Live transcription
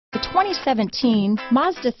2017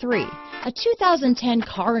 Mazda 3. A 2010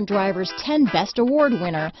 Car and Driver's 10 Best Award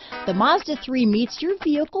winner, the Mazda 3 meets your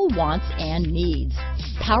vehicle wants and needs.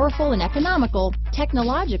 Powerful and economical,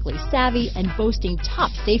 technologically savvy, and boasting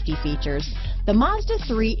top safety features, the Mazda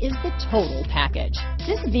 3 is the total package.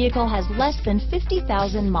 This vehicle has less than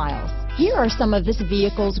 50,000 miles. Here are some of this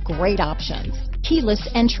vehicle's great options: keyless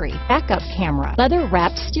entry, backup camera,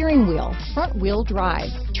 leather-wrapped steering wheel, front-wheel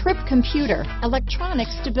drive, trip computer, electronic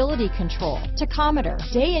stability control, tachometer,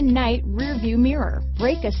 day and night rear-view mirror,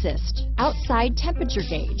 brake assist, outside temperature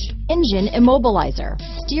gauge, engine immobilizer,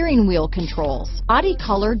 steering wheel controls, body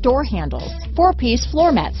color door handles, 4-piece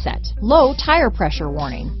floor mat set, low tire pressure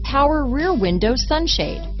warning, power rear window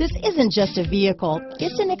sunshade. This isn't just a vehicle,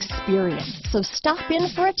 it's an experience. So stop in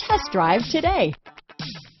for a test drive today.